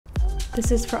This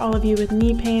is for all of you with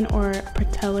knee pain or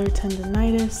patellar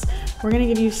tendonitis. We're going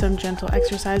to give you some gentle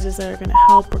exercises that are going to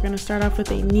help. We're going to start off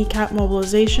with a kneecap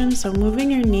mobilization, so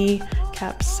moving your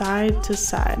kneecap side to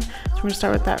side. So we're going to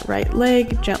start with that right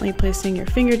leg, gently placing your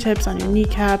fingertips on your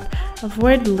kneecap.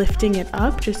 Avoid lifting it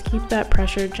up, just keep that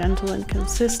pressure gentle and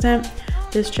consistent.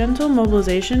 This gentle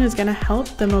mobilization is going to help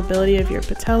the mobility of your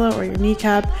patella or your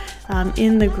kneecap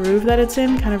in the groove that it's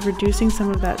in, kind of reducing some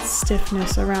of that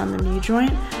stiffness around the knee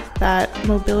joint. That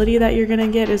mobility that you're going to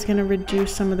get is going to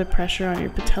reduce some of the pressure on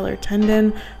your patellar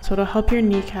tendon, so it'll help your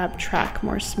kneecap track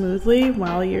more smoothly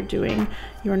while you're doing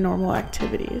your normal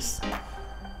activities.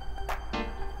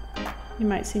 You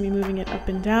might see me moving it up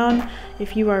and down.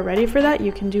 If you are ready for that,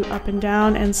 you can do up and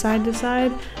down and side to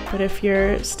side, but if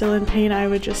you're still in pain, I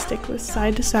would just stick with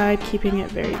side to side, keeping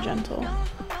it very gentle.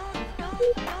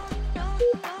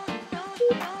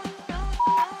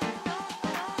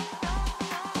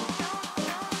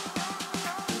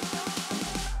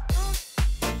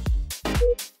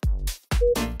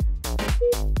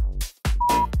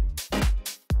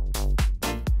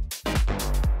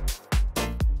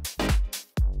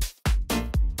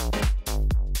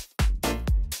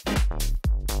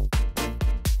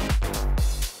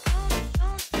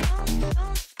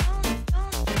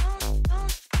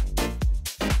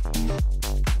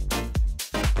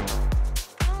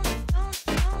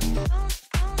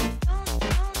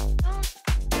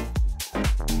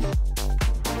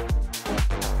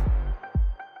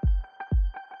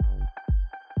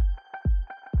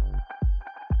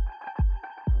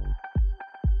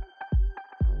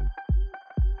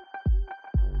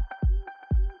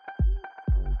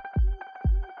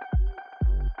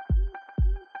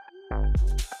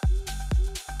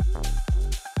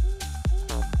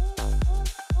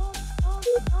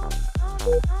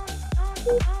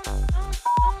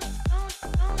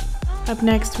 Up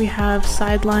next, we have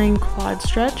side lying quad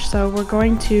stretch. So we're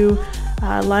going to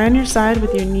lie on your side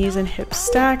with your knees and hips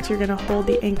stacked. You're going to hold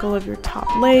the ankle of your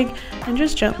top leg and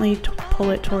just gently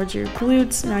pull it towards your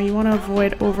glutes. Now you want to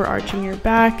avoid overarching your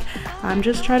back.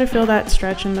 Just try to feel that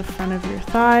stretch in the front of your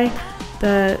thigh.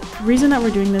 The reason that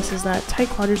we're doing this is that tight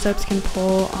quadriceps can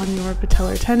pull on your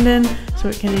patellar tendon, so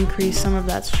it can increase some of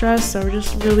that stress. So we're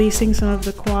just releasing some of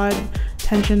the quad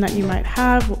tension that you might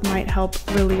have, might help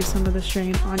relieve some of the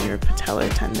strain on your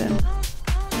patellar tendon.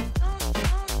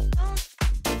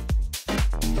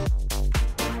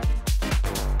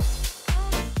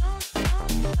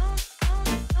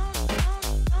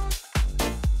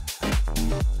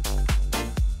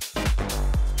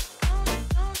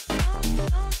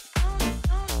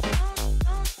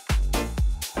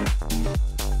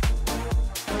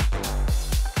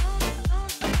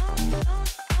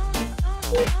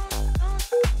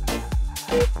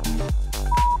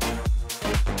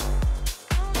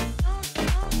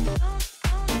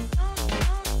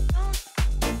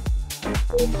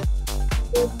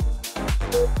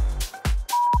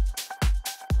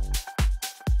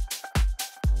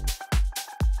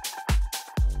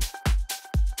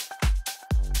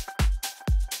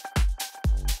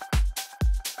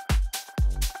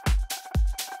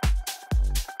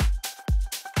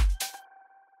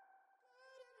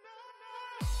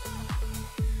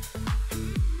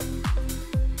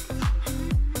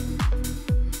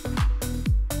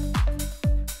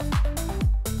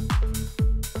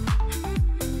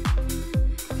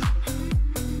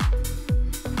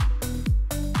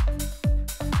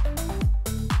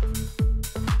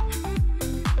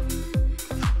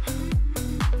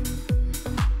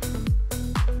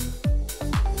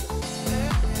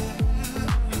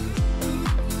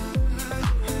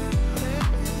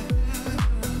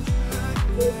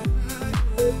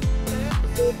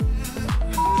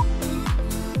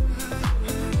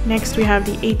 Next, we have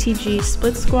the ATG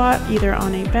split squat, either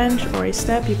on a bench or a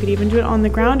step. You could even do it on the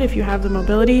ground if you have the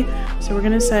mobility. So we're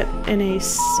going to set in a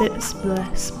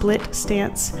split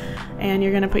stance, and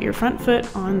you're going to put your front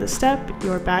foot on the step,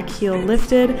 your back heel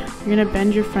lifted. You're going to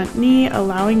bend your front knee,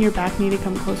 allowing your back knee to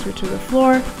come closer to the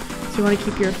floor. So you want to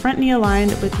keep your front knee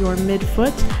aligned with your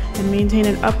midfoot and maintain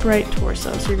an upright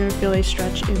torso. So you're going to feel a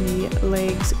stretch in the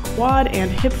legs, quad, and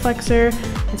hip flexor.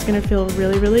 It's going to feel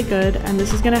really, really good. And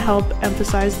this is going to help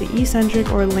emphasize the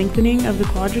eccentric or lengthening of the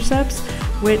quadriceps,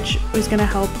 which is going to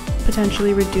help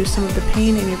potentially reduce some of the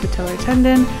pain in your patellar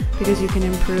tendon, because you can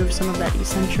improve some of that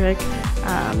eccentric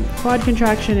quad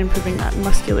contraction, improving that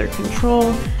muscular control,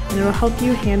 and it'll help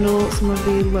you handle some of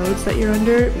the loads that you're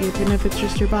under, even if it's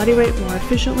just your body weight, more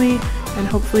efficiently, and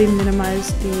hopefully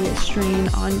minimize the strain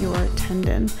on your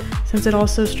tendon. Since it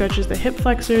also stretches the hip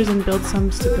flexors and builds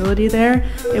some stability there,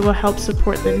 it will help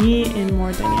support the knee in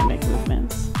more dynamic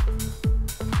movements.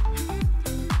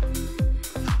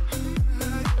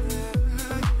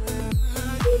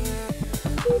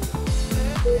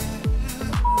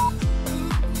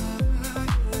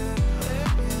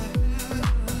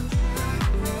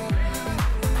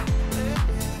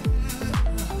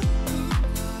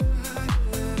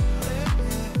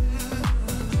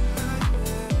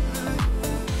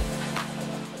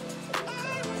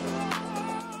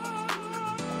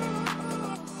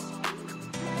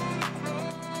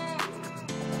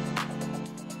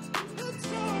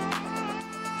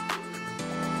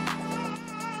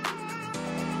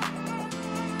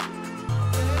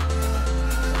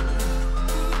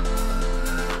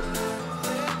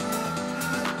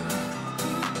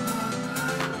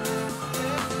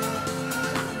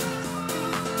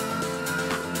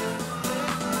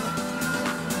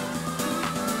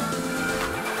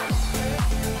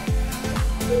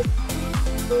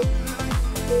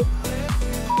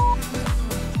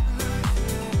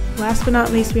 last but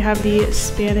not least, we have the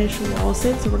Spanish wall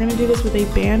sit. So we're going to do this with a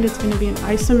band. It's going to be an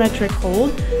isometric hold.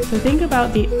 So think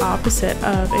about the opposite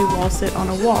of a wall sit on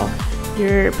a wall.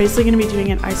 You're basically going to be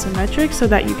doing an isometric so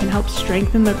that you can help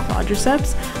strengthen the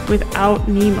quadriceps without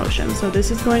knee motion. So this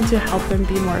is going to help them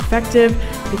be more effective,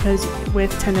 because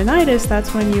with tendonitis,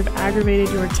 that's when you've aggravated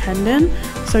your tendon.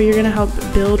 So you're going to help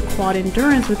build quad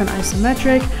endurance with an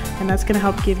isometric, and that's going to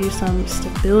help give you some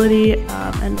stability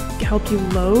and help you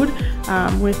load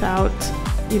without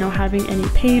having any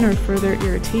pain or further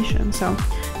irritation. So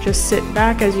just sit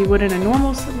back as you would in a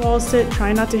normal wall sit.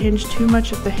 Try not to hinge too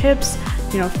much at the hips,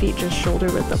 feet just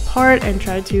shoulder width apart, and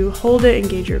try to hold it,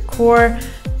 engage your core,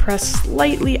 press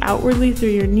slightly outwardly through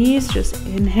your knees. Just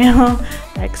inhale,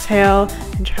 exhale,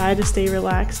 and try to stay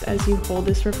relaxed as you hold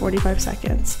this for 45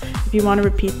 seconds. If you want to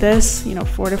repeat this,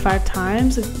 4 to 5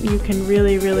 times, you can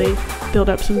really build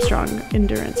up some strong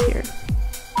endurance here.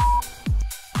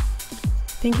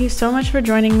 Thank you so much for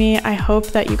joining me. I hope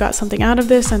that you got something out of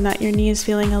this and that your knee is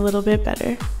feeling a little bit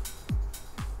better.